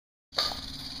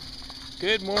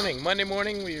Good morning. Monday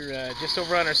morning. We're just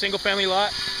over on our single family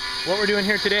lot. What we're doing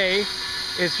here today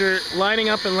is we're lining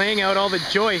up and laying out all the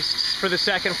joists for the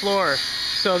second floor.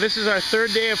 So this is our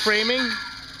third day of framing.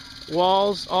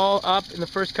 Walls all up in the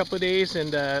first couple of days and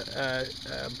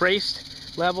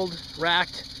braced, leveled,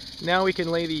 racked. Now we can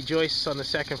lay the joists on the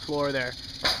second floor there.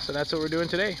 So that's what we're doing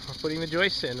today. We're putting the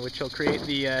joists in, which will create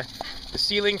the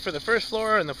ceiling for the first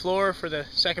floor and the floor for the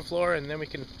second floor, and then we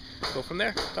can go from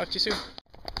there. Talk to you soon.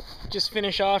 Just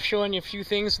finish off showing you a few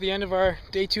things at the end of our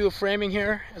day 2 of framing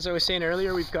here. As I was saying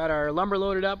earlier, we've got our lumber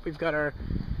loaded up, we've got our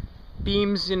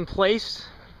beams in place,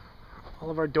 all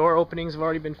of our door openings have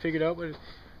already been figured out. But a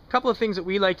couple of things that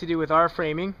we like to do with our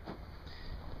framing,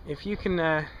 if you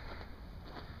can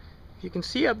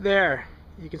see up there,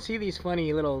 you can see these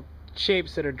funny little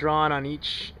shapes that are drawn on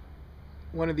each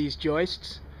one of these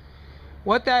joists.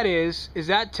 What that is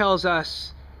that tells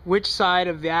us which side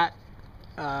of that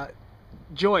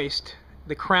joist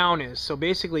the crown is. So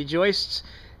basically, joists,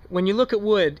 when you look at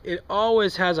wood, it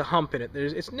always has a hump in it.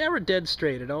 It's never dead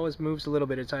straight. It always moves a little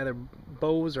bit. It's either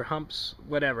bows or humps,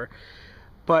 whatever.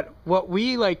 But what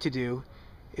we like to do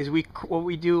is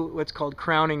what's called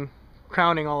crowning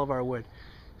all of our wood.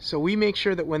 So we make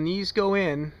sure that when these go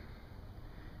in,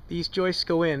 these joists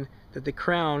go in, that the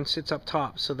crown sits up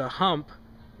top. So the hump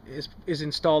is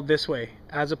installed this way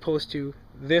as opposed to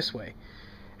this way.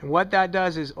 And what that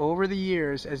does is, over the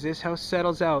years, as this house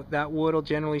settles out, that wood will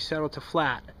generally settle to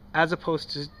flat as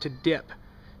opposed to dip.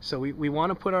 So we want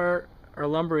to put our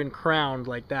lumber in crowned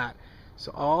like that.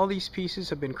 So all these pieces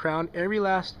have been crowned. Every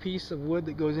last piece of wood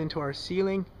that goes into our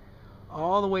ceiling,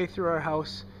 all the way through our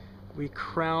house, we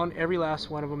crown every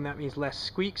last one of them. That means less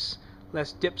squeaks,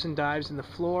 less dips and dives in the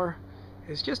floor.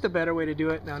 It's just a better way to do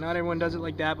it. Now, not everyone does it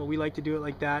like that, but we like to do it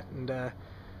like that. And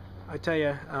I tell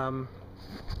you,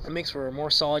 it makes for a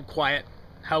more solid, quiet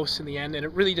house in the end, and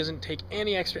it really doesn't take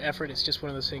any extra effort. It's just one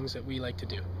of those things that we like to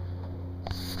do.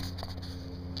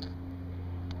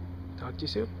 Talk to you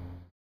soon.